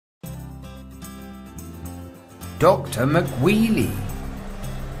Doctor McWheelie.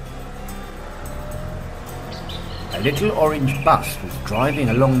 A little orange bus was driving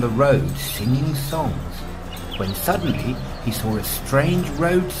along the road singing songs, when suddenly he saw a strange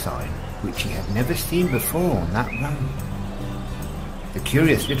road sign which he had never seen before on that road. The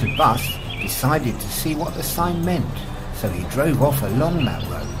curious little bus decided to see what the sign meant, so he drove off along that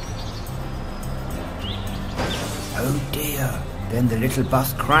road. Oh dear! Then the little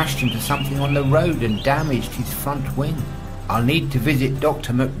bus crashed into something on the road and damaged his front wing. "I'll need to visit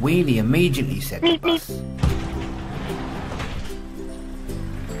Doctor McWheelie immediately," said the bus.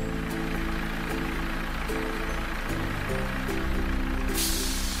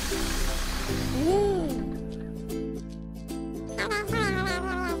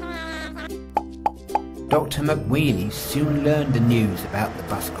 Doctor McWheelie soon learned the news about the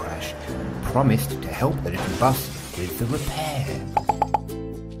bus crash and promised to help the little bus with the repair.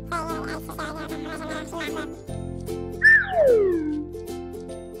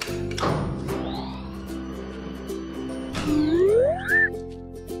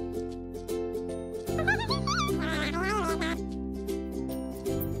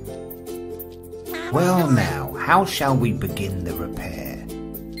 Well now, how shall we begin the repair?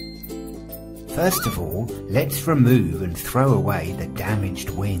 First of all, let's remove and throw away the damaged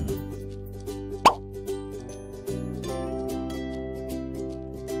wing.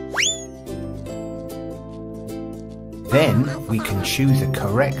 Then we can choose a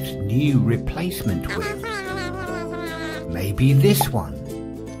correct new replacement wing. Maybe this one.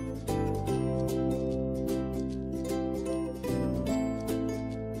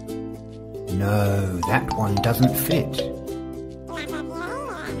 No, that one doesn't fit.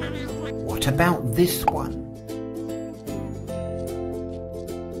 What about this one?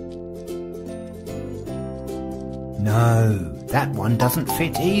 No, that one doesn't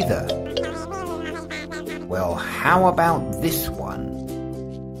fit either. Well, how about this one?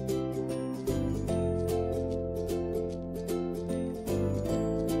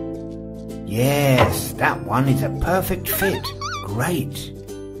 Yes, that one is a perfect fit. Great.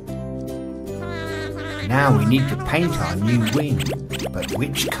 Now we need to paint our new wing, but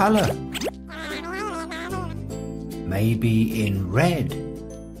which colour? Maybe in red?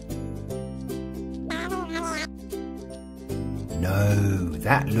 No,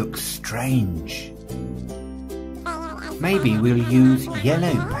 that looks strange. Maybe we'll use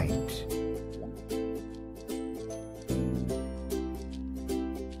yellow paint.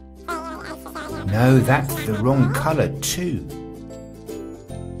 No, that's the wrong colour too.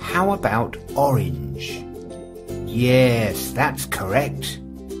 How about orange? Yes, that's correct.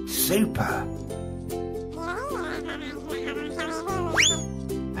 Super!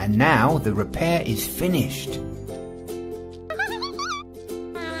 And now the repair is finished.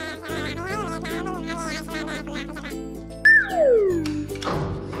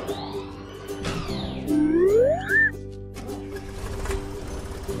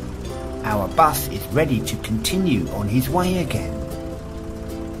 Our bus is ready to continue on his way again.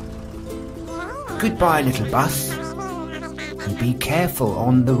 Goodbye, little bus, and be careful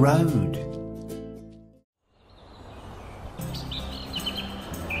on the road.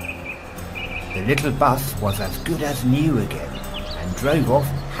 The little bus was as good as new again and drove off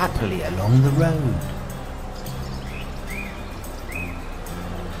happily along the road.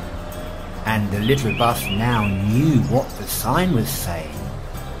 And the little bus now knew what the sign was saying.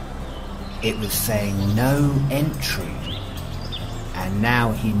 It was saying no entry, and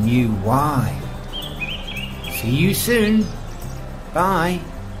now he knew why. See you soon. Bye.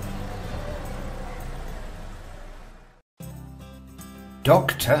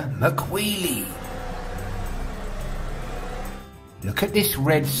 Doctor McWheelie. Look at this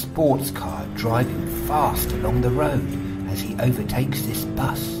red sports car driving fast along the road as he overtakes this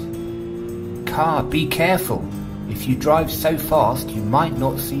bus. Car, be careful. If you drive so fast, you might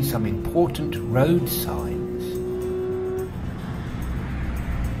not see some important road signs.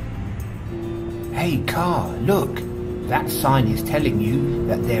 Hey car, look. That sign is telling you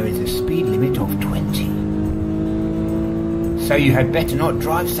that there is a speed limit of 20. So you had better not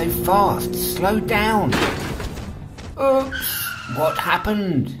drive so fast. Slow down. Oops, what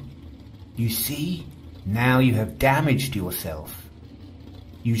happened? You see, now you have damaged yourself.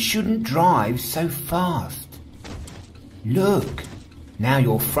 You shouldn't drive so fast. Look, now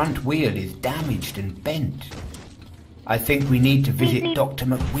your front wheel is damaged and bent. I think we need to visit Doctor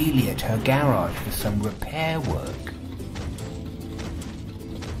McWheelie at her garage for some repair work.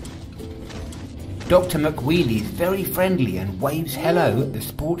 Doctor McWheelie is very friendly and waves hello at the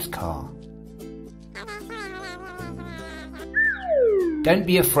sports car. Don't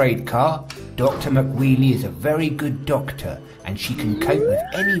be afraid, car. Doctor McWheelie is a very good doctor and she can cope with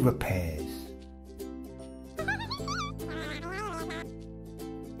any repairs.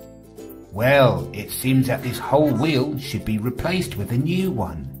 Well, it seems that this whole wheel should be replaced with a new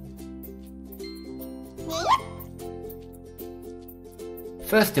one.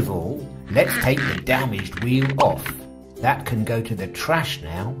 First of all, let's take the damaged wheel off. That can go to the trash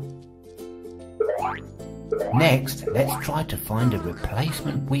now. Next, let's try to find a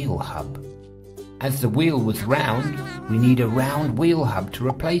replacement wheel hub. As the wheel was round, we need a round wheel hub to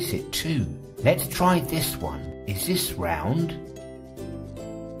replace it too. Let's try this one. Is this round?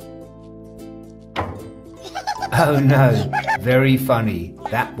 Oh no, very funny.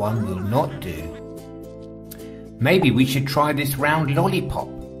 That one will not do. Maybe we should try this round lollipop.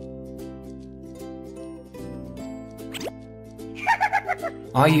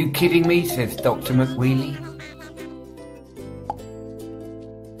 Are you kidding me? Says Doctor McWheelie.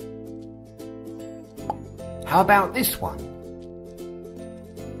 How about this one?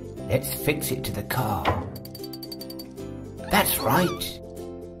 Let's fix it to the car. That's right.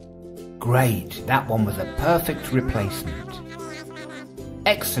 Great, that one was a perfect replacement.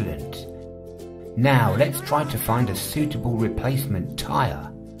 Excellent. Now let's try to find a suitable replacement tyre.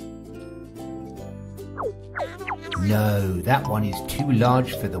 No, that one is too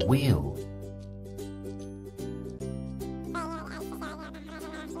large for the wheel.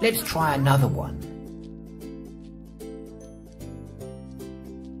 Let's try another one.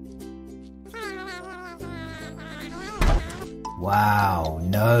 Wow,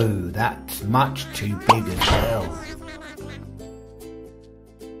 no, that's much too big as well.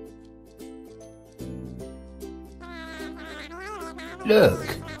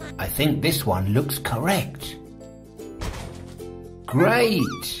 Look, I think this one looks correct.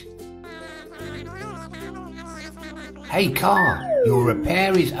 Great! Hey car, your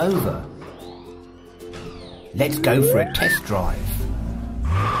repair is over. Let's go for a test drive.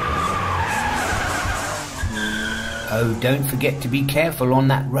 Oh, don't forget to be careful on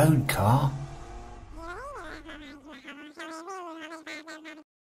that road, car.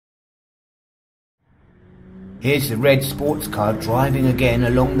 Here's the red sports car driving again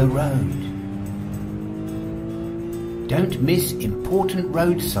along the road. Don't miss important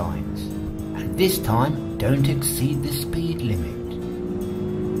road signs, and this time don't exceed the speed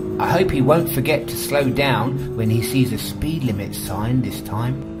limit. I hope he won't forget to slow down when he sees a speed limit sign this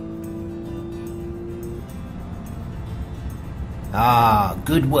time. Ah,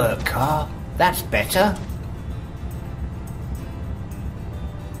 good work, car. That's better.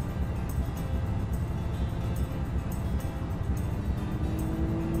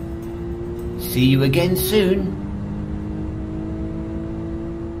 See you again soon.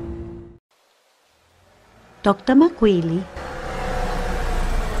 Doctor McWheelie.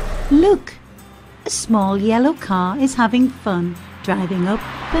 Look, a small yellow car is having fun driving up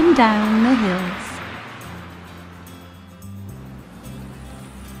and down the hills.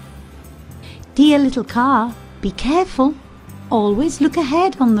 Dear little car, be careful. Always look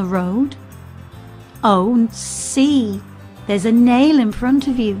ahead on the road. Oh, and see, there's a nail in front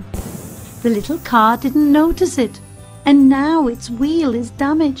of you. The little car didn't notice it, and now its wheel is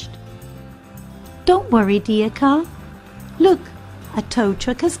damaged. Don't worry, dear car. Look, a tow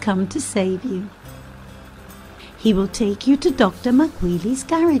truck has come to save you. He will take you to Doctor McWheelie's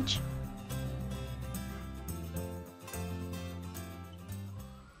garage.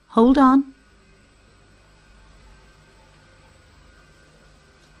 Hold on.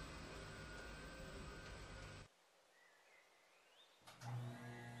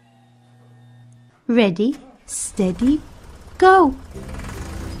 Ready, steady, go!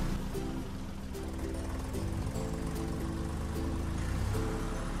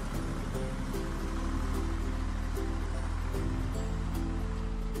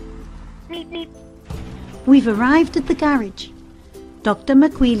 We've arrived at the garage. Doctor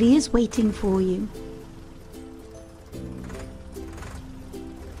McWheelie is waiting for you.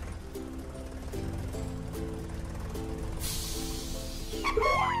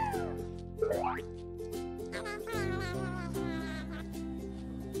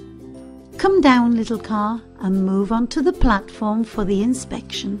 Come down, little car, and move onto the platform for the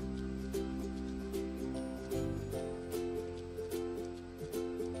inspection.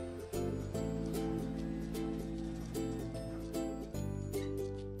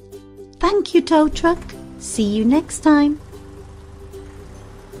 Thank you, tow truck. See you next time.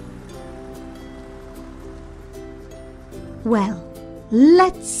 Well,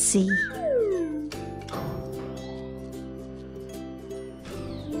 let's see.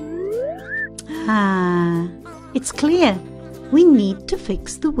 Ah, it's clear. we need to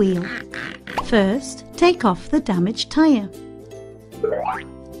fix the wheel. First, take off the damaged tyre.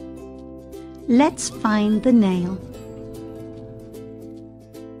 Let's find the nail.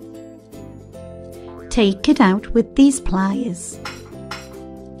 Take it out with these pliers.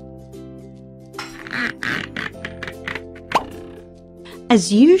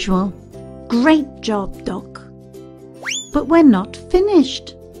 As usual, great job, Doc. But we're not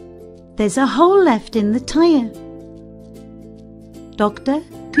finished. There's a hole left in the tyre. Doctor,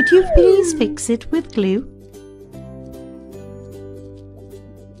 could you please fix it with glue?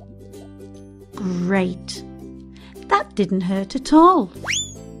 Great. That didn't hurt at all.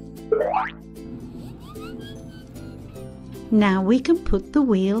 Now we can put the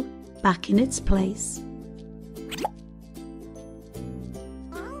wheel back in its place.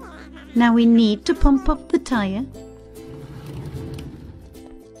 Now we need to pump up the tyre.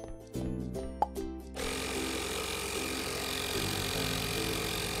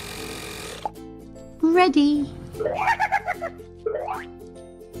 Ready.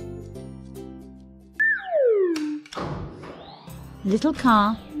 Little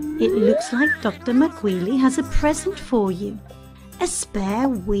car, it looks like Doctor McWheelie has a present for you. A spare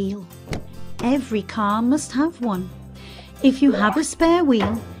wheel. Every car must have one. If you have a spare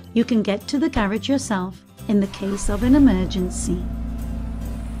wheel, you can get to the garage yourself in the case of an emergency.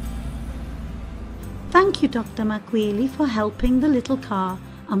 Thank you, Doctor McWheelie, for helping the little car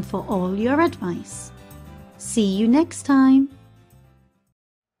and for all your advice. See you next time.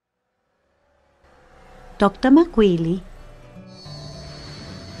 Doctor McWheelie.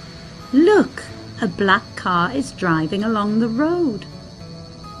 Look, a black car is driving along the road.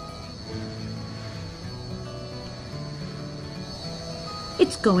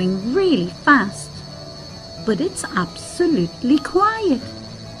 It's going really fast, but it's absolutely quiet.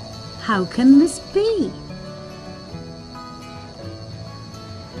 How can this be?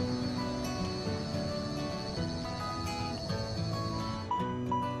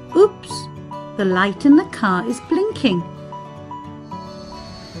 Oops, the light in the car is blinking.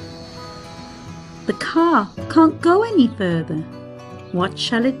 The car can't go any further. What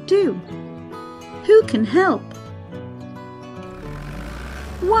shall it do? Who can help?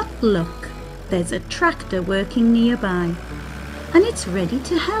 What luck! There's a tractor working nearby, and it's ready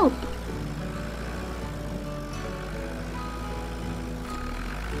to help.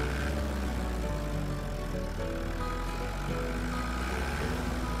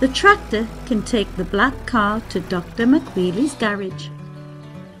 The tractor can take the black car to Doctor McWheelie's garage.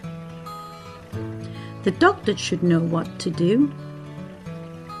 The doctor should know what to do.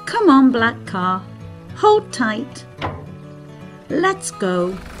 Come on, black car, hold tight. Let's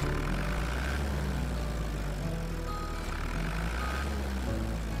go.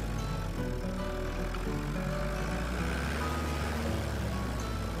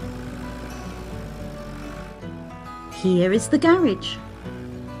 Here is the garage.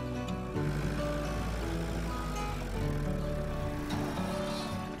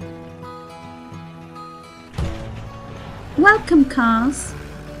 Welcome, cars.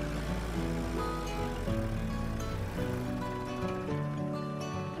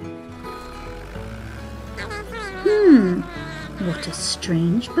 What a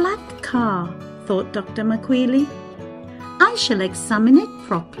strange black car, thought Doctor McWheelie. I shall examine it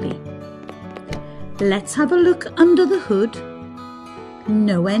properly. Let's have a look under the hood.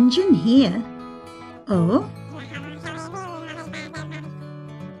 No engine here. Oh?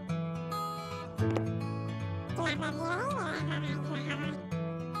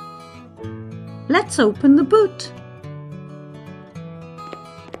 Let's open the boot.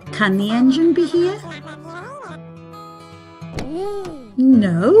 Can the engine be here?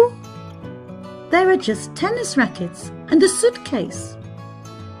 No. There are just tennis rackets and a suitcase.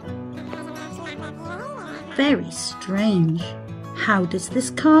 Very strange. How does this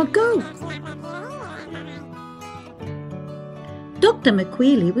car go? Dr.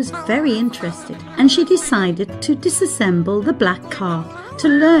 McWheelie was very interested, and she decided to disassemble the black car to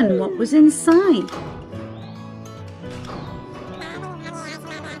learn what was inside.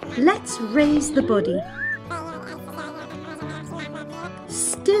 Let's raise the body.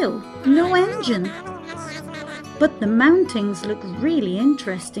 Still no engine. But the mountings look really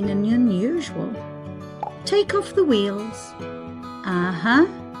interesting and unusual. Take off the wheels.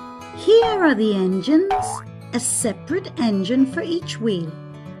 Here are the engines. A separate engine for each wheel.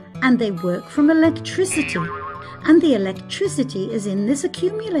 And they work from electricity. And the electricity is in this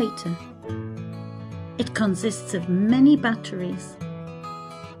accumulator. It consists of many batteries.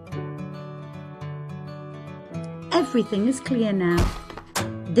 Everything is clear now.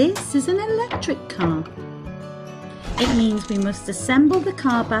 This is an electric car. It means we must assemble the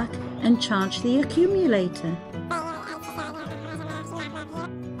car back and charge the accumulator.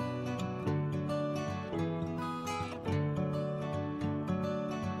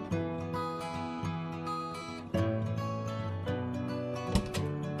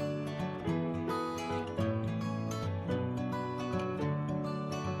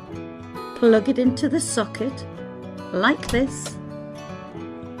 Plug it into the socket, like this.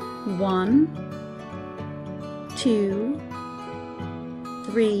 1, 2,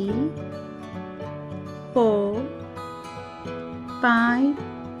 3, 4, 5,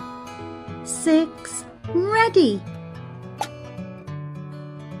 6, ready!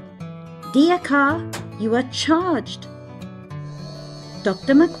 Dear car, you are charged.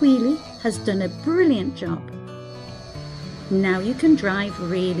 Dr. McWheelie has done a brilliant job. Now you can drive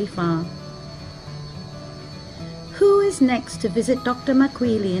really far. Who is next to visit Dr.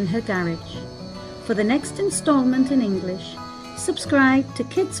 McWheelie in her garage? For the next instalment in English, subscribe to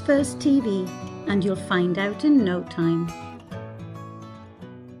Kids First TV and you'll find out in no time.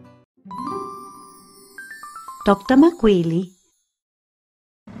 Dr. McWheelie.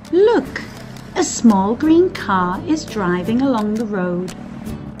 Look, a small green car is driving along the road.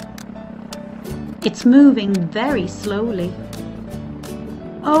 It's moving very slowly.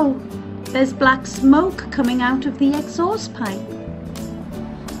 Oh, there's black smoke coming out of the exhaust pipe.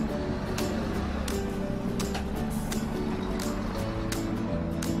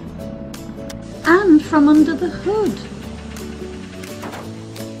 And from under the hood.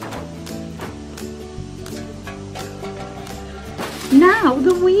 Now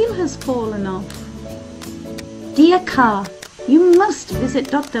the wheel has fallen off. Dear car, you must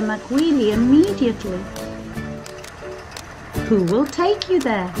visit Dr. McWheelie immediately. Who will take you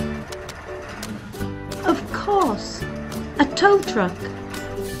there? Of course, a tow truck.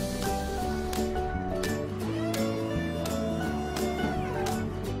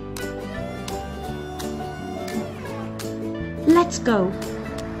 Let's go.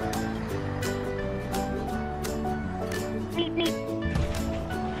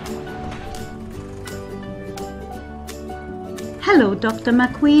 Hello, Dr.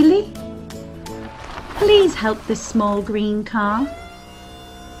 McWheelie. Please help this small green car.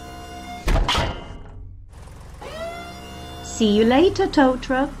 See you later, tow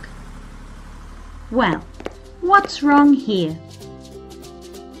truck. Well, what's wrong here?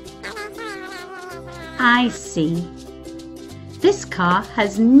 I see. This car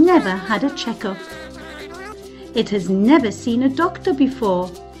has never had a checkup. It has never seen a doctor before.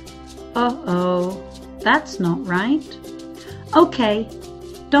 Uh-oh, that's not right. Okay,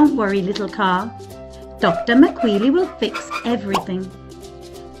 don't worry, little car. Dr. McWheelie will fix everything.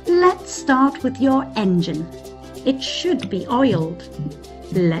 Let's start with your engine. It should be oiled.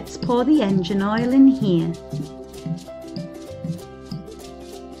 Let's pour the engine oil in here.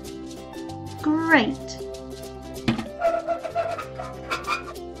 Great.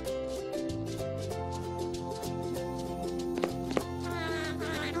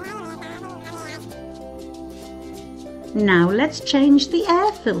 Now let's change the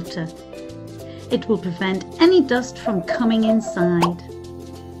air filter. It will prevent any dust from coming inside.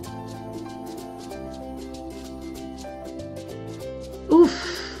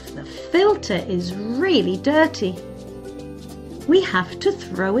 Oof, the filter is really dirty. We have to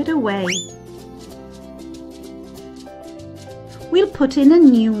throw it away. We'll put in a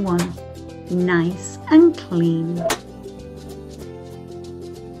new one, nice and clean.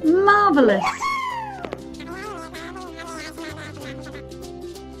 Marvelous!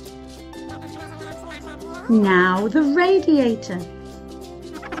 Now the radiator.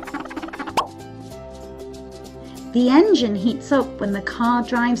 The engine heats up when the car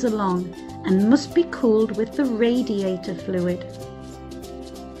drives along and must be cooled with the radiator fluid.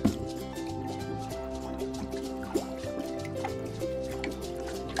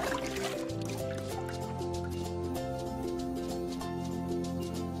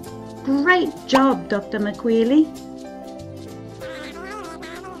 Great job, Dr. McWheelie.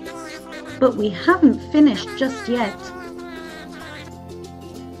 But we haven't finished just yet.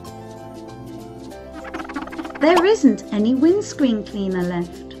 There isn't any windscreen cleaner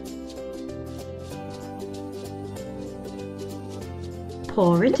left.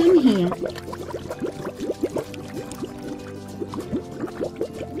 Pour it in here.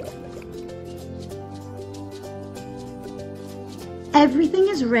 Everything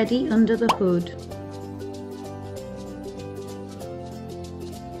is ready under the hood.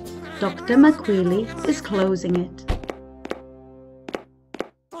 Dr. McWheelie is closing it.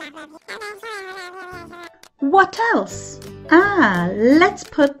 What else? Let's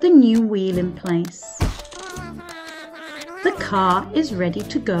put the new wheel in place. The car is ready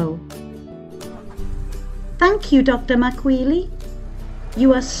to go. Thank you, Dr. McWheelie.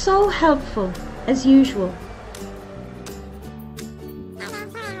 You are so helpful, as usual.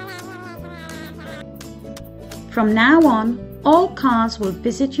 From now on, all cars will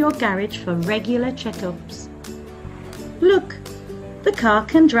visit your garage for regular checkups. Look, the car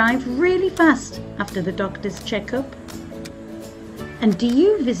can drive really fast after the doctor's checkup. And do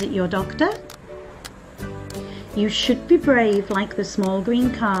you visit your doctor? You should be brave like the small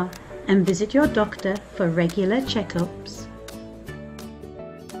green car and visit your doctor for regular checkups.